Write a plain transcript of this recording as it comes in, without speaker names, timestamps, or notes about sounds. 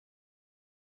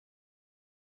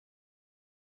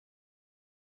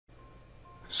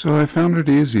So I found it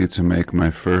easy to make my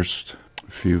first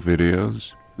few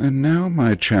videos, and now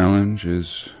my challenge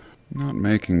is not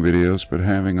making videos but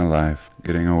having a life,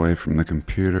 getting away from the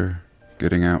computer,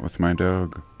 getting out with my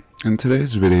dog. And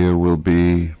today's video will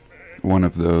be one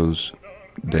of those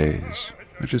days.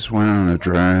 I just went on a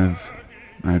drive.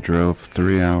 I drove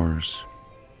 3 hours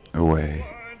away,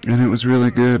 and it was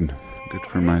really good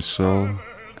for my soul,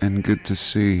 and good to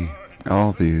see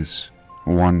all these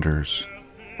wonders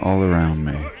all around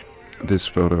me. This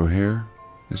photo here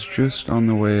is just on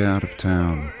the way out of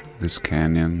town, this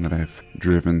canyon that I've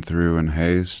driven through in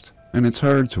haste, and it's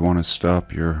hard to want to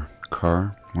stop your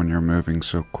car when you're moving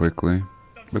so quickly,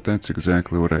 but that's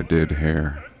exactly what I did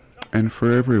here. And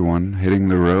for everyone, hitting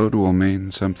the road will mean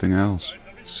something else.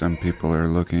 Some people are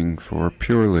looking for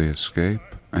purely escape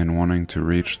and wanting to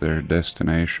reach their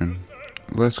destination,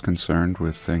 less concerned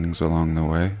with things along the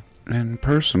way. And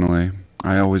personally,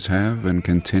 I always have and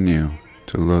continue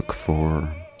to look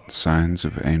for signs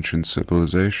of ancient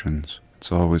civilizations.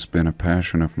 It's always been a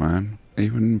passion of mine,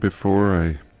 even before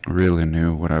I really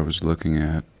knew what I was looking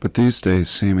at. But these days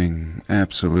seeming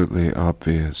absolutely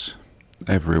obvious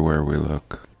everywhere we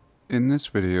look. In this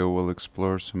video, we'll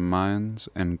explore some mines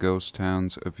and ghost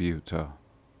towns of Utah.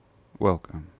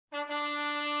 Welcome.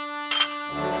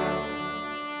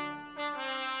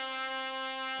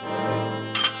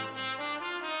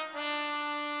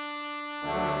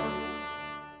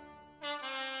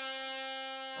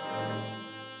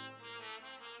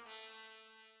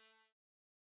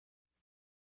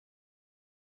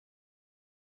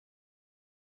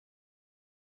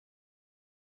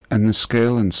 And the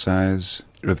scale and size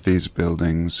of these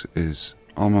buildings is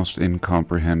almost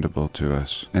incomprehensible to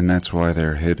us, and that's why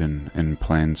they're hidden in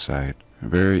plain sight.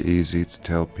 Very easy to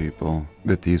tell people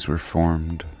that these were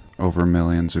formed over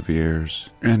millions of years,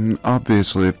 and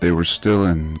obviously if they were still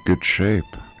in good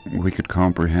shape, we could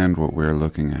comprehend what we're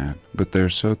looking at. But they're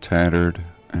so tattered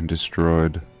and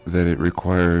destroyed that it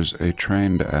requires a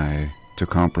trained eye to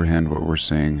comprehend what we're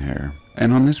seeing here.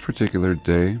 And on this particular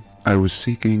day, I was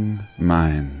seeking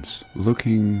mines,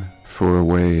 looking for a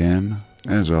way in,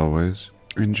 as always,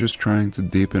 and just trying to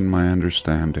deepen my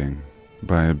understanding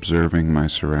by observing my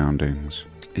surroundings.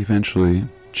 Eventually,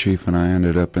 Chief and I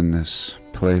ended up in this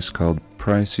place called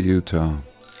Price, Utah.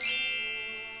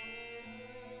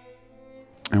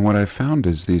 And what I found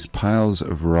is these piles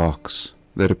of rocks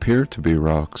that appear to be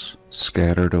rocks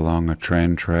scattered along a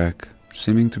train track,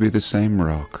 seeming to be the same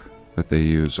rock that they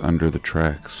use under the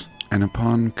tracks. And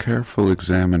upon careful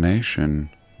examination,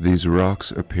 these rocks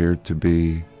appeared to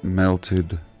be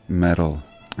melted metal.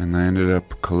 And I ended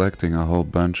up collecting a whole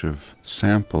bunch of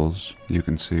samples. You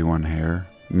can see one here.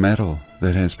 Metal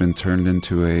that has been turned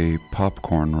into a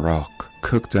popcorn rock,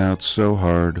 cooked out so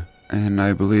hard, and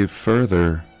I believe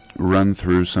further run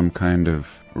through some kind of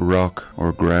rock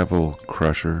or gravel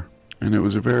crusher. And it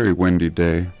was a very windy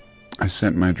day. I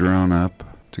sent my drone up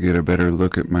to get a better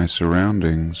look at my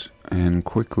surroundings, and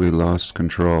quickly lost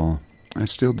control. I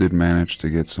still did manage to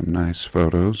get some nice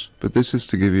photos, but this is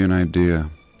to give you an idea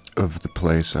of the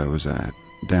place I was at.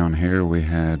 Down here we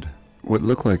had what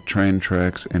looked like train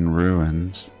tracks in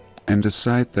ruins, and a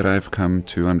site that I've come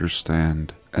to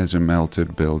understand as a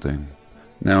melted building.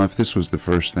 Now, if this was the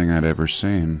first thing I'd ever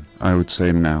seen, I would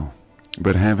say no.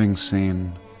 But having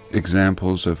seen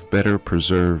examples of better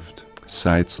preserved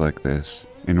sites like this,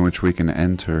 in which we can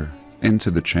enter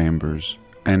into the chambers,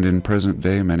 and in present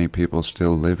day many people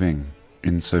still living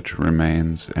in such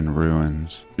remains and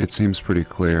ruins, it seems pretty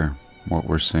clear what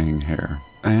we're seeing here.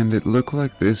 And it looked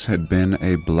like this had been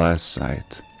a blast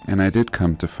site, and I did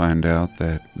come to find out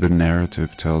that the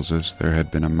narrative tells us there had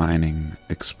been a mining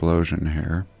explosion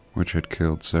here, which had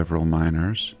killed several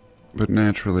miners. But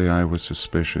naturally I was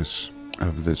suspicious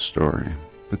of this story.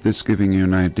 But this giving you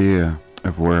an idea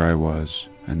of where I was,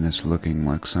 and this looking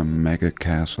like some mega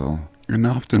castle. And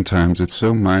oftentimes it's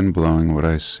so mind-blowing what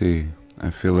I see. I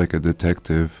feel like a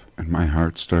detective, and my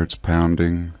heart starts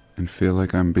pounding, and feel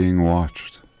like I'm being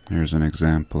watched. Here's an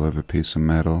example of a piece of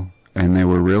metal, and they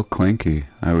were real clinky.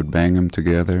 I would bang them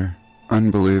together.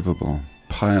 Unbelievable.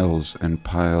 Piles and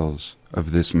piles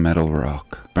of this metal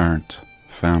rock, burnt,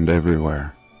 found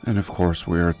everywhere. And of course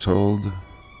we are told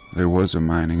there was a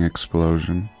mining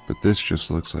explosion, but this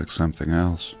just looks like something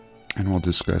else. And we'll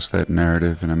discuss that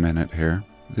narrative in a minute here.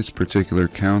 This particular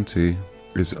county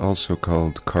is also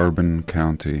called Carbon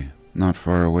County, not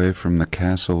far away from the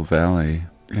Castle Valley,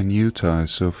 and Utah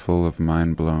is so full of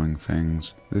mind-blowing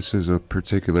things. This is a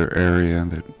particular area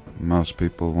that most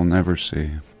people will never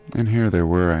see. And here there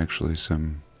were actually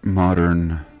some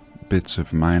modern bits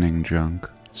of mining junk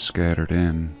scattered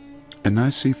in. And I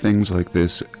see things like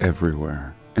this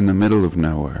everywhere. in the middle of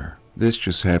nowhere. This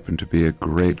just happened to be a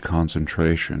great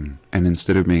concentration, and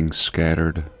instead of being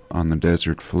scattered on the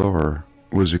desert floor,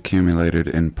 was accumulated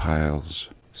in piles,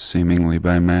 seemingly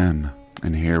by man.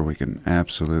 And here we can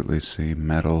absolutely see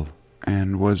metal.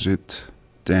 And was it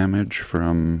damage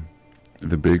from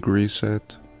the big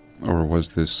reset? Or was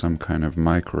this some kind of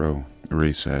micro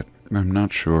reset? I'm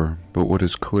not sure, but what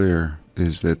is clear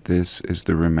is that this is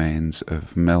the remains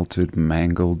of melted,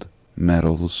 mangled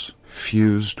metals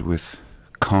fused with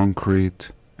concrete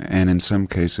and in some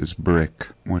cases brick,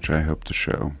 which I hope to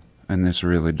show. And this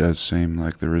really does seem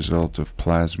like the result of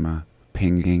plasma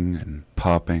pinging and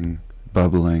popping,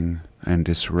 bubbling and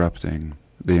disrupting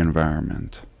the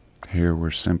environment. Here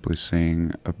we're simply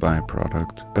seeing a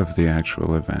byproduct of the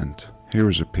actual event. Here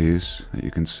is a piece that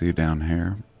you can see down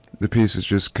here. The pieces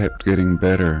just kept getting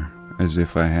better, as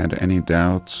if I had any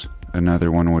doubts,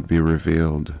 another one would be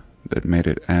revealed that made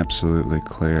it absolutely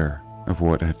clear of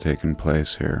what had taken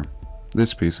place here.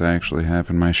 This piece I actually have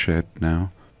in my shed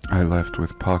now. I left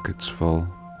with pockets full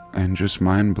and just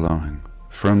mind-blowing.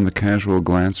 From the casual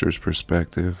glancer's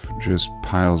perspective, just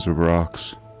piles of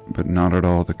rocks, but not at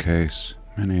all the case.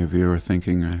 Many of you are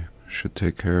thinking I should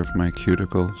take care of my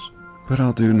cuticles, but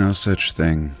I'll do no such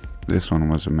thing. This one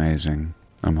was amazing.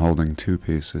 I'm holding two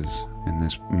pieces in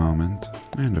this moment,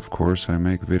 and of course I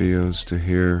make videos to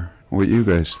hear what you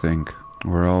guys think.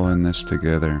 We're all in this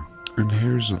together. And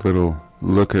here's a little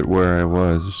look at where I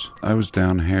was. I was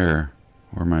down here,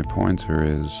 where my pointer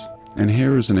is. And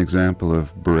here is an example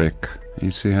of brick.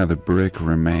 You see how the brick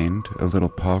remained, a little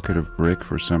pocket of brick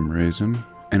for some reason,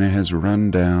 and it has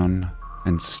run down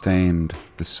and stained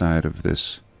the side of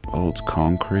this old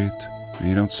concrete.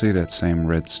 You don't see that same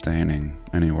red staining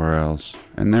anywhere else.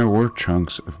 And there were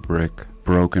chunks of brick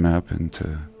broken up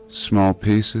into small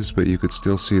pieces, but you could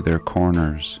still see their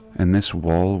corners. And this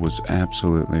wall was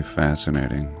absolutely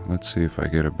fascinating. Let's see if I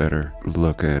get a better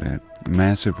look at it. A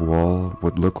massive wall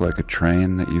would look like a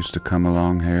train that used to come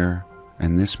along here,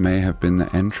 and this may have been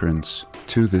the entrance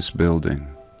to this building.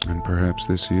 And perhaps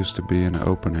this used to be an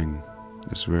opening,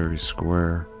 this very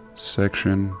square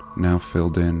section, now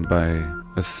filled in by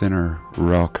a thinner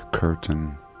rock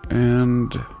curtain.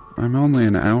 And I'm only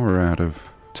an hour out of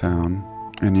town,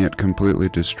 and yet completely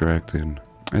distracted.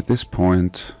 At this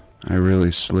point, I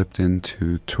really slipped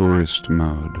into tourist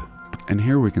mode. And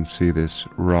here we can see this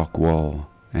rock wall,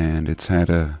 and it's had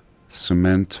a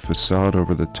cement facade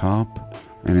over the top,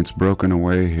 and it's broken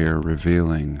away here,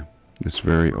 revealing this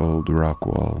very old rock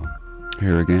wall.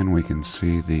 Here again we can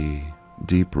see the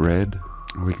deep red.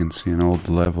 We can see an old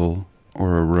level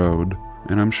or a road,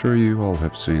 and I'm sure you all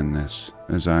have seen this,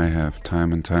 as I have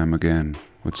time and time again.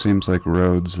 What seems like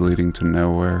roads leading to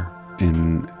nowhere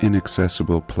in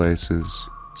inaccessible places.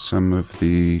 Some of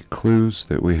the clues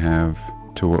that we have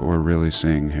to what we're really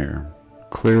seeing here.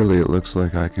 Clearly it looks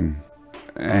like I can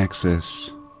access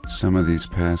some of these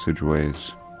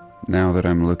passageways now that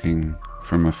I'm looking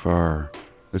from afar,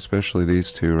 especially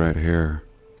these two right here.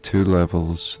 Two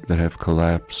levels that have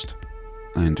collapsed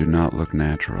and do not look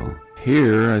natural.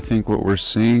 Here I think what we're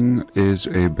seeing is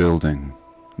a building.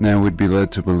 Now we'd be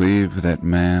led to believe that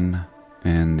man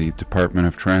and the Department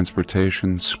of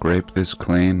Transportation scraped this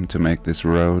clean to make this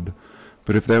road,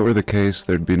 but if that were the case,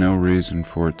 there'd be no reason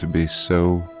for it to be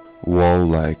so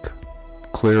wall-like,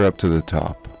 clear up to the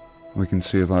top. We can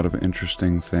see a lot of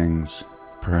interesting things.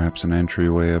 Perhaps an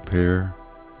entryway up here.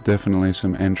 Definitely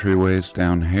some entryways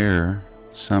down here.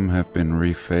 Some have been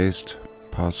refaced,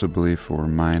 possibly for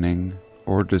mining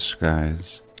or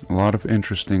disguise. A lot of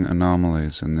interesting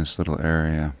anomalies in this little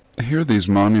area. Here, these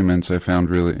monuments I found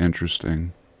really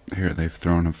interesting. Here they've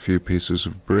thrown a few pieces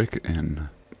of brick in,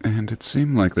 and it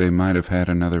seemed like they might have had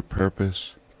another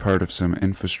purpose, part of some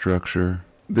infrastructure.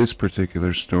 This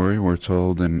particular story, we're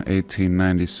told in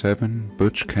 1897,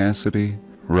 Butch Cassidy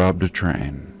robbed a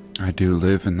train. I do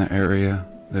live in the area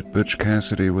that Butch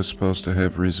Cassidy was supposed to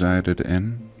have resided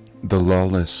in, the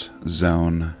lawless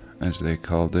zone, as they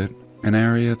called it, an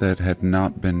area that had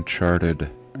not been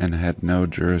charted and had no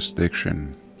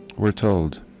jurisdiction, we're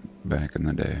told, back in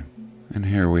the day. And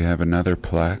here we have another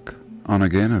plaque on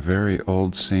again a very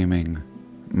old-seeming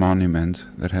monument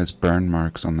that has burn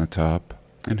marks on the top.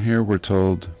 And here we're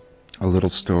told a little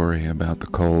story about the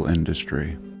coal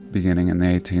industry. Beginning in the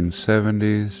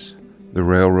 1870s, the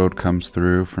railroad comes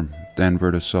through from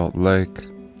Denver to Salt Lake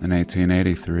in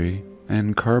 1883,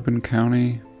 and Carbon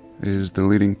County is the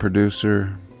leading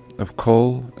producer of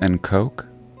coal and coke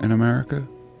in America.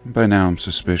 By now I'm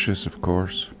suspicious, of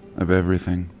course, of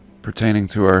everything pertaining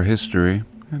to our history,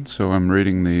 and so I'm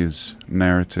reading these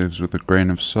narratives with a grain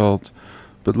of salt,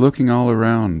 but looking all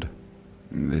around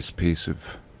this piece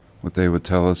of what they would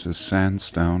tell us is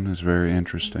sandstone is very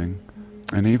interesting.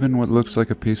 And even what looks like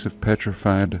a piece of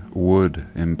petrified wood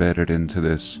embedded into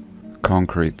this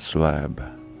concrete slab.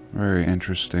 Very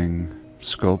interesting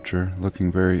sculpture,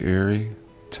 looking very eerie,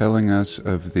 telling us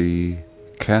of the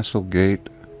Castle Gate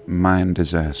mine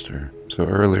disaster. So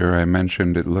earlier I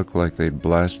mentioned it looked like they'd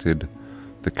blasted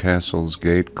the castle's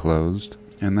gate closed,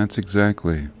 and that's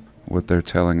exactly what they're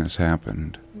telling us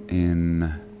happened. In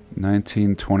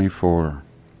 1924,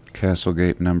 Castle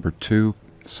Gate number 2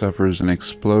 suffers an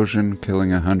explosion,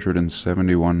 killing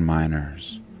 171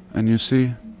 miners. And you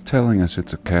see, telling us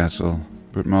it's a castle,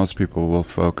 but most people will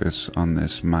focus on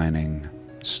this mining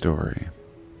story,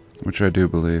 which I do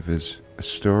believe is a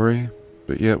story.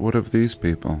 But yet, what of these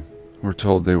people? We're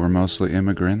told they were mostly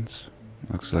immigrants,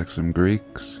 looks like some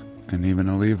Greeks, and even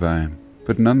a Levi.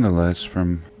 But nonetheless,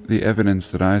 from the evidence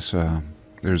that I saw,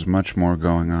 there's much more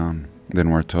going on than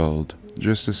we're told.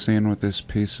 Just as seen with this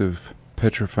piece of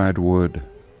petrified wood,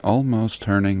 almost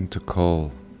turning to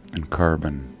coal and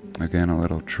carbon. Again, a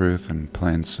little truth in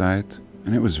plain sight.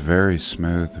 And it was very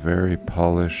smooth, very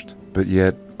polished, but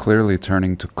yet clearly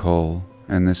turning to coal.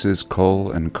 And this is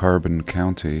Coal and Carbon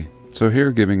County. So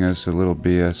here giving us a little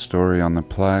BS story on the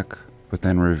plaque, but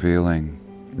then revealing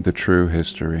the true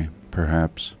history,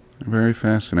 perhaps. Very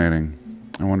fascinating.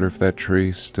 I wonder if that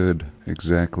tree stood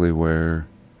exactly where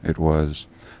it was.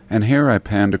 And here I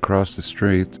panned across the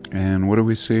street, and what do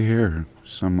we see here?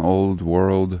 Some old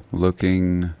world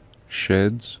looking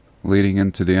sheds leading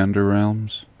into the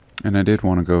underrealms. And I did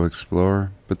want to go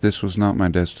explore, but this was not my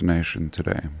destination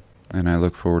today. And I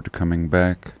look forward to coming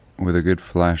back with a good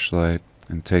flashlight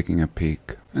and taking a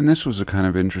peek. And this was a kind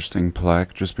of interesting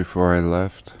plaque just before I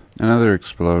left. Another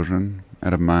explosion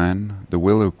at a mine, the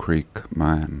Willow Creek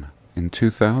Mine, in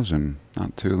 2000,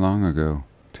 not too long ago,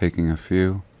 taking a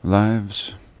few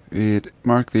lives. It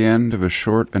marked the end of a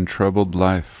short and troubled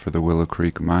life for the Willow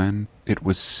Creek Mine. It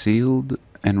was sealed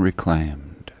and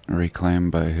reclaimed.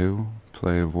 Reclaimed by who?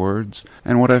 Play of words.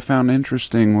 And what I found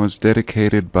interesting was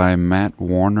dedicated by Matt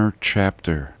Warner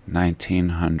Chapter,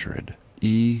 1900.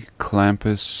 E.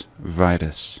 Clampus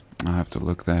Vitus. I'll have to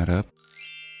look that up.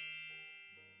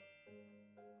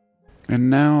 And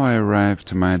now I arrive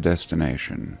to my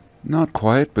destination. Not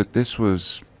quite, but this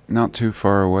was not too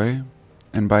far away.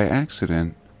 And by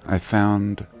accident, I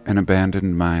found an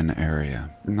abandoned mine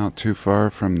area, not too far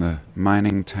from the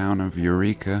mining town of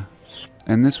Eureka.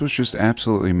 And this was just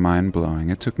absolutely mind-blowing.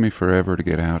 It took me forever to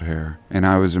get out here. And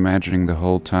I was imagining the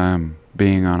whole time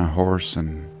being on a horse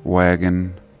and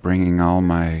wagon, bringing all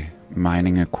my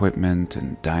mining equipment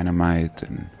and dynamite,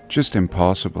 and just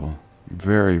impossible.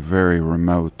 Very, very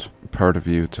remote part of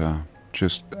Utah,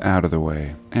 just out of the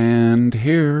way. And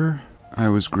here I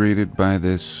was greeted by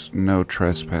this no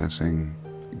trespassing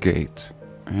gate.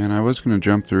 And I was going to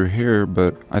jump through here,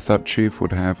 but I thought Chief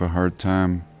would have a hard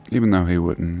time, even though he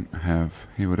wouldn't have.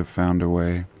 He would have found a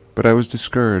way. But I was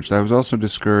discouraged. I was also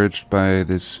discouraged by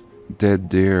this dead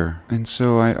deer, and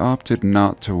so I opted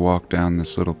not to walk down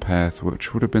this little path,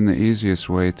 which would have been the easiest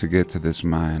way to get to this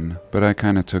mine, but I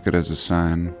kind of took it as a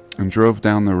sign, and drove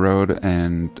down the road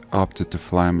and opted to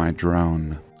fly my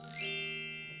drone.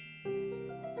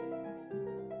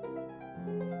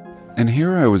 And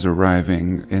here I was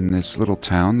arriving in this little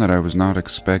town that I was not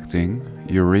expecting,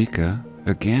 Eureka,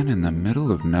 again in the middle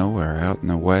of nowhere out in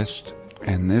the west,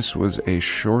 and this was a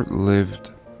short-lived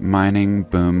mining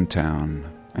boom town.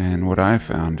 And what I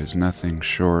found is nothing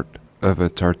short of a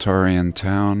Tartarian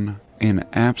town in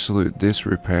absolute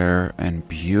disrepair and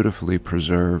beautifully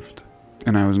preserved.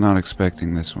 And I was not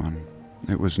expecting this one.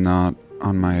 It was not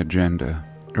on my agenda.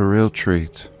 A real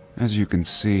treat. As you can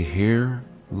see here,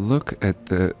 look at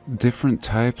the different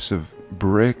types of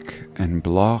brick and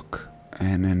block.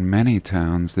 And in many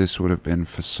towns this would have been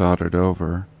facaded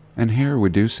over. And here we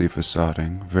do see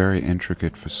facading, very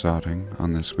intricate facading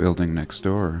on this building next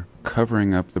door,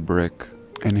 covering up the brick.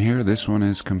 And here this one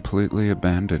is completely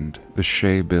abandoned, the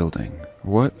Shea building.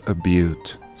 What a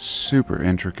beaut. Super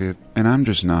intricate, and I'm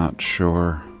just not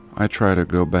sure. I try to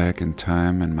go back in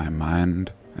time in my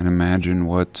mind and imagine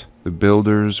what the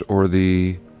builders or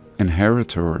the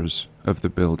inheritors of the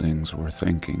buildings were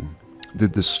thinking.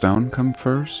 Did the stone come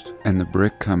first and the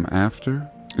brick come after?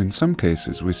 In some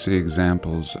cases we see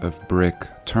examples of brick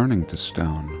turning to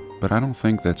stone, but I don't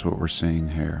think that's what we're seeing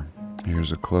here.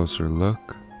 Here's a closer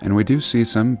look, and we do see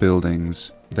some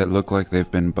buildings that look like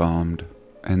they've been bombed,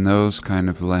 and those kind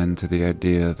of lend to the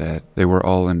idea that they were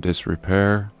all in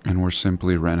disrepair and were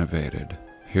simply renovated.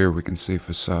 Here we can see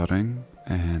facading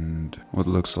and what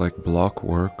looks like block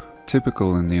work,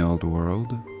 typical in the old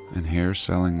world, and here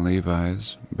selling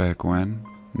Levi's back when.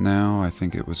 Now I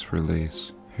think it was for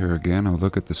lease. Here again, a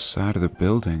look at the side of the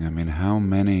building. I mean, how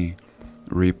many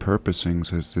repurposings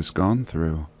has this gone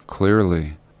through?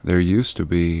 Clearly, there used to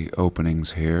be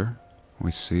openings here.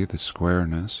 We see the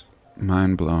squareness.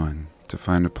 Mind-blowing to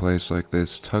find a place like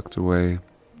this tucked away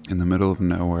in the middle of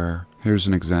nowhere. Here's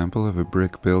an example of a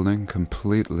brick building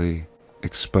completely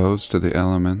exposed to the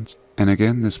elements. And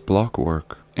again, this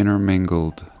blockwork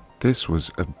intermingled. This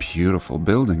was a beautiful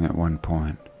building at one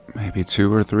point. Maybe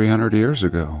 200 or 300 years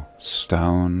ago.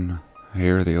 Stone,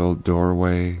 here the old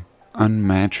doorway,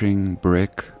 unmatching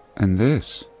brick, and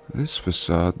this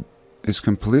facade is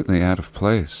completely out of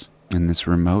place in this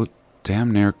remote,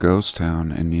 damn near ghost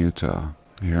town in Utah.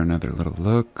 Here another little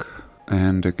look,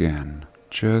 and again,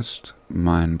 just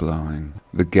mind-blowing.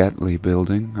 The Gately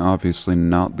building, obviously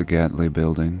not the Gately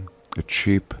building, a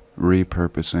cheap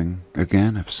repurposing,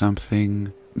 again, of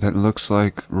something that looks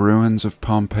like ruins of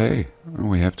Pompeii.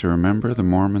 We have to remember the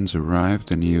Mormons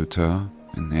arrived in Utah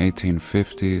in the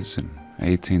 1850s and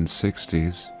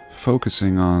 1860s,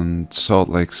 focusing on Salt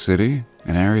Lake City.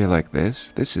 An area like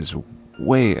this is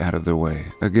way out of the way.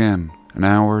 Again, an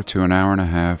hour to an hour and a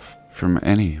half from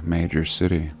any major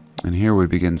city. And here we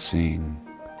begin seeing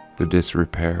the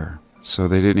disrepair. So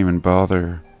they didn't even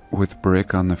bother with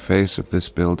brick on the face of this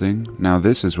building. Now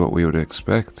this is what we would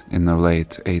expect in the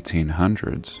late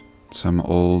 1800s. Some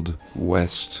old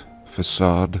west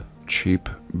facade, cheap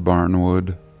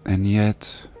barnwood, and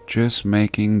yet just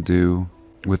making do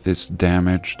with this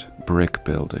damaged brick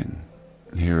building.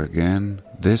 Here again,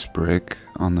 this brick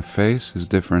on the face is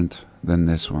different than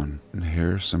this one. And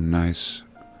here's some nice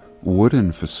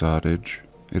wooden facadage,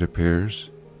 it appears,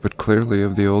 but clearly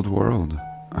of the old world.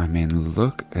 I mean,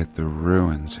 look at the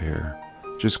ruins here.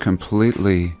 Just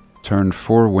completely turned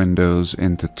 4 windows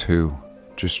into 2.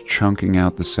 Just chunking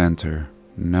out the center.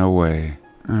 No way.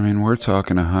 I mean, we're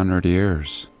talking 100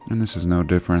 years. And this is no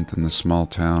different than the small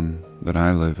town that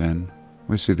I live in.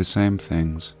 We see the same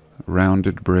things.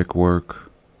 Rounded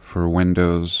brickwork for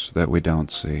windows that we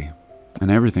don't see. And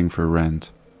everything for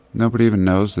rent. Nobody even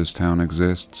knows this town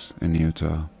exists in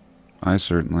Utah. I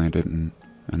certainly didn't.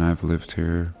 And I've lived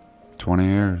here 20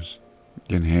 years.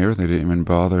 In here, they didn't even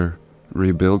bother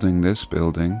rebuilding this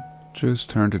building, just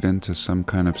turned it into some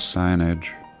kind of signage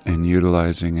and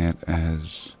utilizing it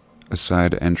as a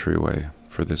side entryway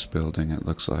for this building, it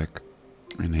looks like.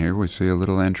 And here we see a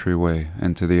little entryway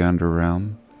into the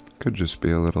underrealm. Could just be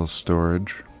a little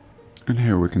storage. And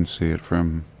here we can see it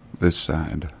from this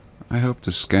side. I hope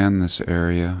to scan this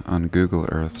area on Google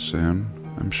Earth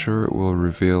soon. I'm sure it will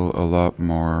reveal a lot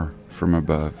more from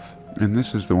above. And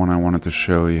this is the one I wanted to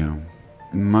show you.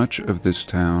 Much of this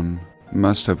town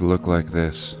must have looked like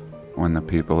this when the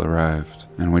people arrived.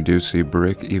 And we do see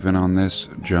brick even on this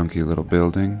junky little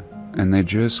building. And they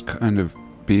just kind of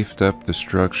beefed up the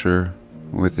structure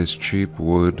with this cheap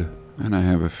wood. And I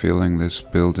have a feeling this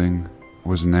building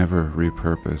was never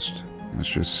repurposed. It's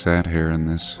just sat here in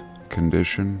this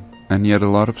condition. And yet a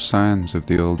lot of signs of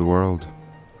the old world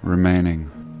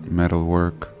remaining.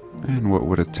 Metalwork. And what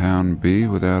would a town be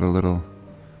without a little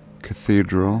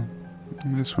cathedral?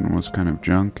 This one was kind of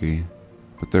junky,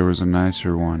 but there was a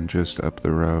nicer one just up the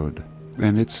road.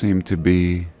 And it seemed to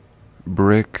be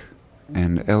brick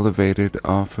and elevated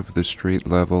off of the street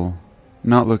level.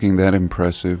 Not looking that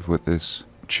impressive with this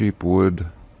cheap wood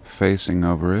facing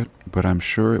over it, but I'm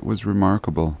sure it was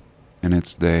remarkable in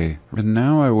its day. And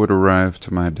now I would arrive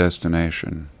to my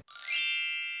destination.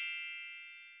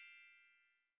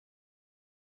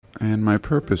 And my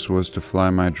purpose was to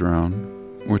fly my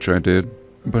drone, which I did,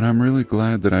 but I'm really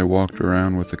glad that I walked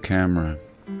around with a camera.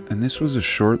 And this was a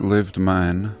short-lived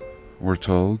mine, we're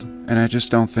told, and I just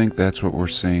don't think that's what we're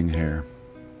seeing here.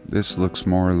 This looks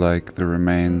more like the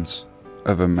remains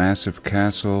of a massive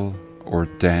castle or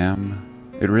dam.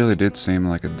 It really did seem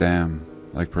like a dam,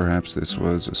 like perhaps this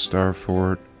was a star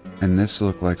fort, and this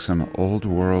looked like some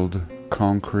old-world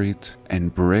concrete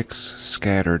and bricks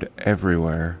scattered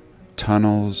everywhere.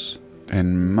 Tunnels,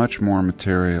 and much more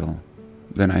material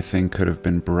than I think could have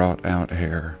been brought out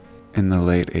here in the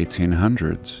late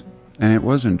 1800s. And it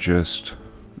wasn't just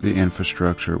the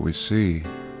infrastructure we see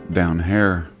down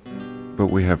here, but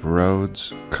we have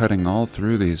roads cutting all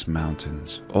through these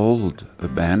mountains, old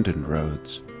abandoned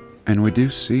roads. And we do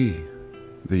see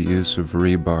the use of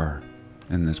rebar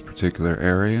in this particular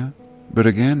area. But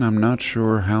again, I'm not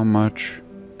sure how much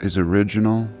is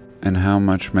original and how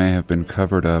much may have been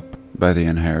covered up by the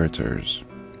inheritors.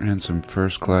 And some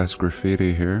first-class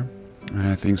graffiti here, and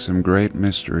I think some great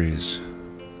mysteries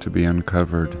to be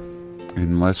uncovered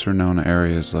in lesser-known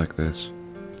areas like this.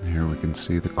 Here we can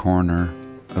see the corner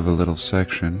of a little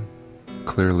section,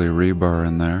 clearly rebar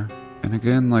in there, And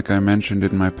again, like I mentioned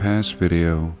in my past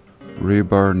video,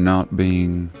 rebar not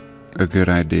being a good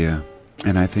idea.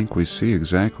 And I think we see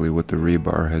exactly what the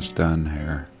rebar has done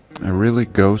here. A really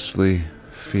ghostly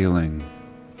feeling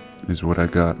is what I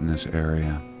got in this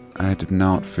area. I did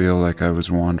not feel like I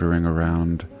was wandering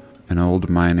around an old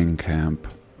mining camp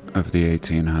of the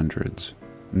 1800s.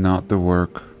 Not the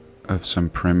work of some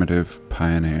primitive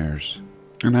pioneers.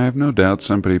 And I have no doubt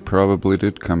somebody probably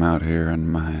did come out here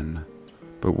and mine.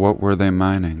 But what were they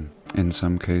mining? In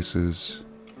some cases,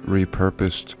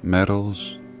 repurposed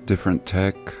metals, different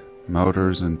tech,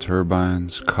 motors and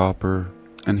turbines, copper.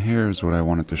 And here's what I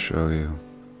wanted to show you.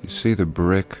 You see the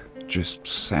brick just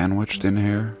sandwiched in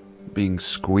here, being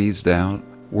squeezed out?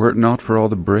 Were it not for all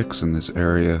the bricks in this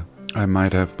area, I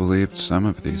might have believed some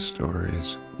of these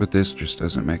stories. But this just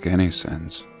doesn't make any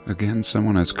sense. Again,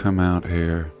 someone has come out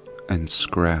here and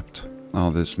scrapped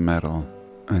all this metal,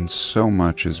 and so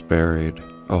much is buried.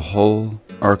 A whole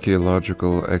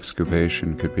archaeological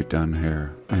excavation could be done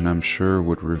here, and I'm sure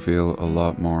would reveal a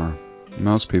lot more.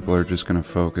 Most people are just going to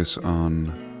focus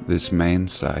on this main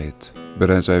site, but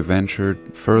as I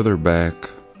ventured further back,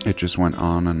 it just went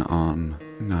on and on.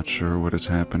 Not sure what has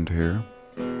happened here.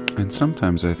 And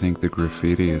sometimes I think the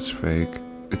graffiti is fake.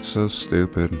 It's so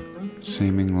stupid,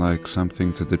 seeming like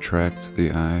something to detract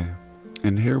the eye.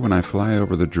 And here when I fly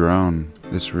over the drone,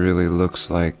 this really looks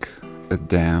like a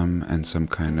dam and some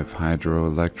kind of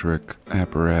hydroelectric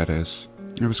apparatus.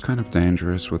 It was kind of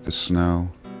dangerous with the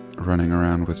snow, running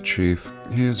around with Chief.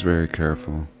 He is very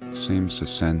careful, seems to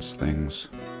sense things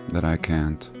that I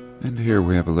can't. And here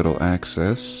we have a little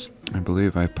access. I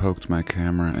believe I poked my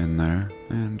camera in there,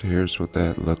 and here's what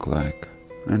that looked like.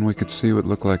 And we could see what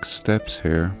looked like steps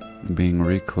here, being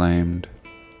reclaimed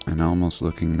and almost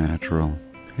looking natural.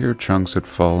 Here chunks had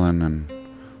fallen and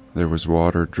there was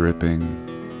water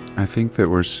dripping. I think that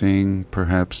we're seeing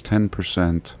perhaps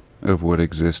 10% of what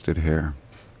existed here.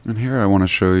 And here I want to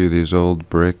show you these old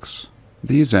bricks.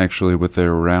 These actually, with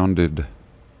their rounded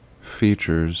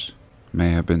features, may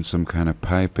have been some kind of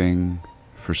piping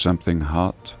for something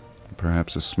hot,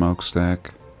 perhaps a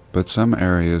smokestack, but some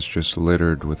areas just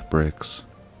littered with bricks.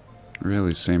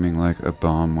 Really seeming like a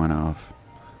bomb went off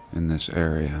in this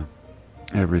area.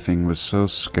 Everything was so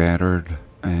scattered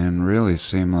and really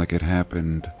seemed like it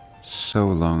happened so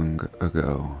long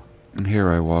ago. And here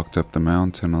I walked up the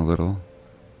mountain a little,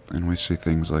 and we see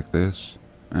things like this.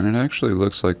 And it actually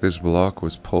looks like this block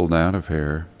was pulled out of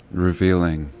here,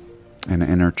 revealing an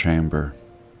inner chamber.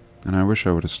 And I wish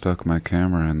I would have stuck my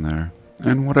camera in there.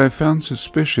 And what I found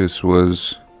suspicious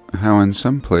was how in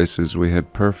some places we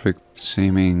had perfect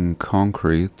seeming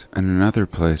concrete, and in other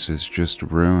places just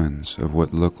ruins of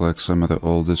what looked like some of the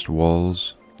oldest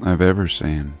walls I've ever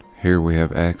seen. Here we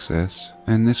have access,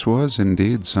 and this was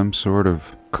indeed some sort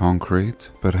of concrete,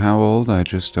 but how old I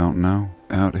just don't know.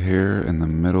 Out here in the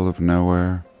middle of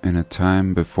nowhere, in a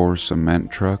time before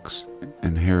cement trucks,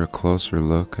 and here a closer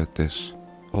look at this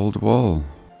old wall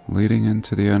leading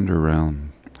into the underrealm.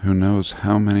 Who knows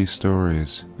how many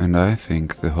stories, and I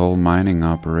think the whole mining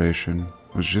operation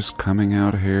was just coming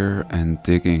out here and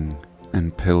digging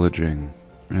and pillaging.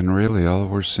 And really all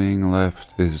we're seeing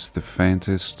left is the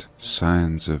faintest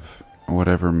signs of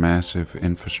whatever massive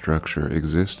infrastructure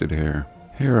existed here.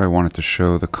 Here I wanted to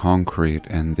show the concrete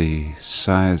and the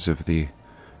size of the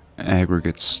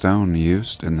aggregate stone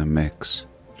used in the mix.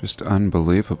 Just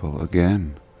unbelievable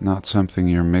again. Not something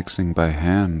you're mixing by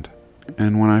hand.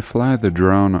 And when I fly the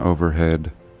drone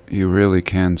overhead, you really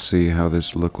can see how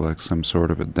this looked like some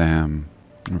sort of a dam.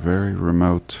 A very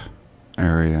remote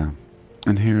area.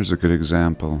 And here's a good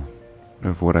example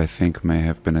of what I think may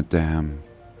have been a dam.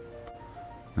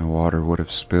 The water would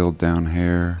have spilled down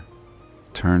here,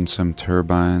 turned some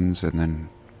turbines, and then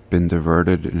been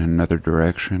diverted in another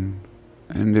direction.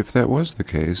 And if that was the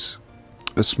case,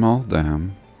 a small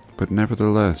dam, but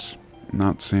nevertheless,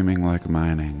 not seeming like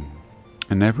mining.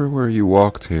 And everywhere you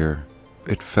walked here,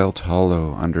 it felt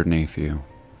hollow underneath you,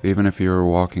 even if you were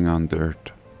walking on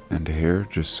dirt. And here,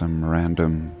 just some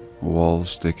random wall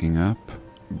sticking up,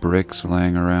 bricks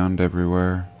laying around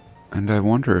everywhere. And I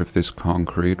wonder if this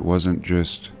concrete wasn't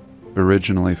just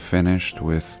originally finished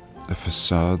with a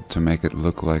facade to make it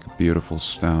look like beautiful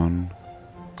stone.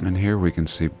 And here we can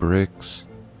see bricks,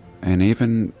 and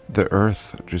even the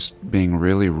earth just being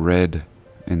really red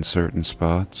in certain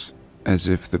spots, as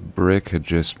if the brick had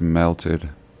just melted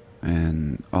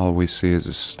and all we see is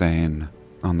a stain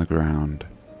on the ground.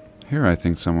 Here I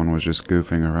think someone was just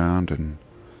goofing around and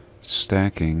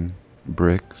stacking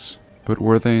bricks, but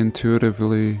were they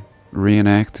intuitively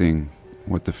reenacting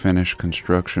what the finished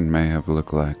construction may have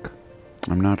looked like?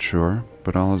 I'm not sure,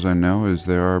 but all as I know is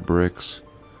there are bricks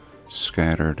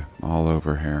scattered all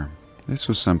over here. This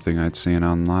was something I'd seen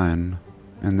online,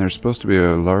 and there's supposed to be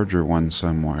a larger one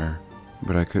somewhere,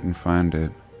 but I couldn't find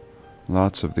it.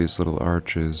 Lots of these little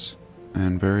arches,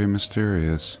 and very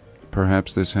mysterious.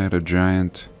 Perhaps this had a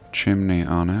giant chimney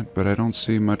on it, but I don't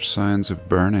see much signs of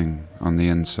burning on the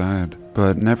inside.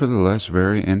 But nevertheless,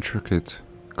 very intricate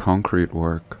concrete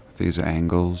work. These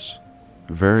angles,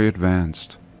 very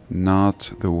advanced.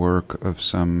 Not the work of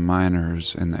some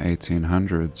miners in the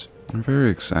 1800s. Very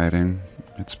exciting.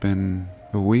 It's been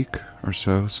a week or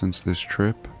so since this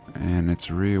trip, and it's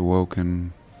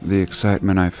reawoken the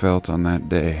excitement I felt on that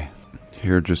day.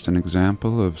 Here, just an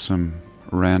example of some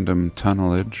random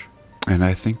tunnelage. And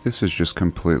I think this is just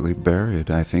completely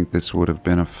buried. I think this would have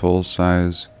been a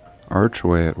full-size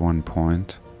archway at one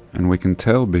point. And we can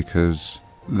tell because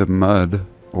the mud,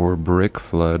 or brick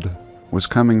flood, was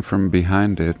coming from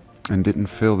behind it and didn't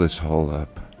fill this hole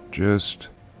up. Just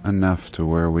enough to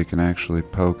where we can actually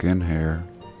poke in here.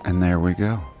 And there we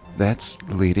go. That's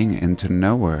leading into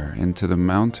nowhere, into the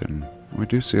mountain. We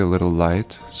do see a little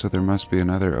light, so there must be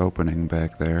another opening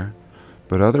back there.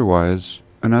 But otherwise,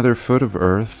 another foot of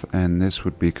earth, and this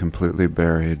would be completely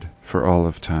buried for all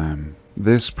of time.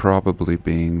 This probably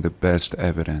being the best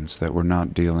evidence that we're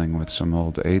not dealing with some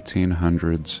old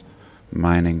 1800s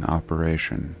mining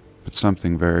operation, but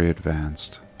something very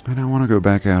advanced. And I want to go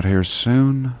back out here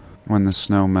soon, when the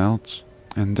snow melts,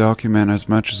 and document as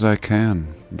much as I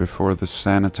can before the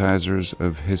sanitizers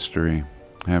of history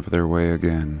have their way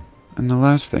again. And the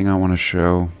last thing I want to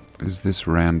show is this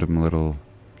random little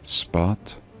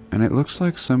spot. And it looks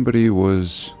like somebody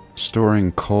was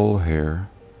storing coal here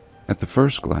at the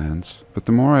first glance, but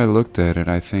the more I looked at it,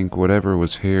 I think whatever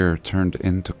was here turned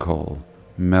into coal,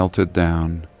 melted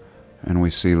down, and we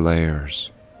see layers,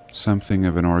 something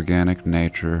of an organic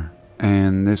nature,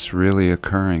 and this really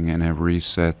occurring in a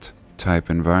reset type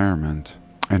environment.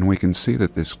 And we can see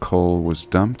that this coal was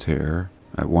dumped here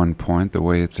at one point, the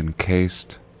way it's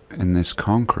encased in this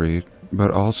concrete,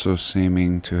 but also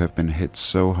seeming to have been hit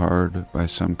so hard by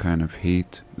some kind of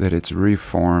heat that it's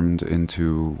reformed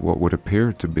into what would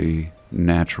appear to be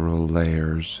natural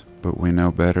layers, but we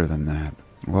know better than that.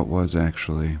 What was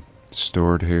actually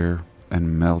stored here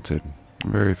and melted.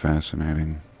 Very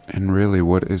fascinating. And really,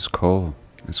 what is coal?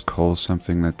 Is coal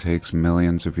something that takes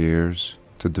millions of years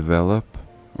to develop,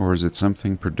 or is it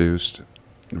something produced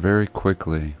very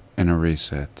quickly in a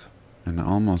reset? And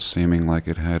almost seeming like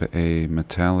it had a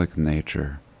metallic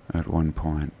nature at one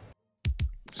point.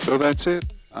 So that's it.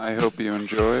 I hope you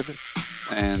enjoyed,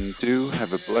 and do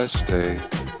have a blessed day.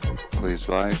 Please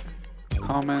like,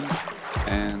 comment,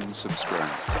 and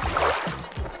subscribe.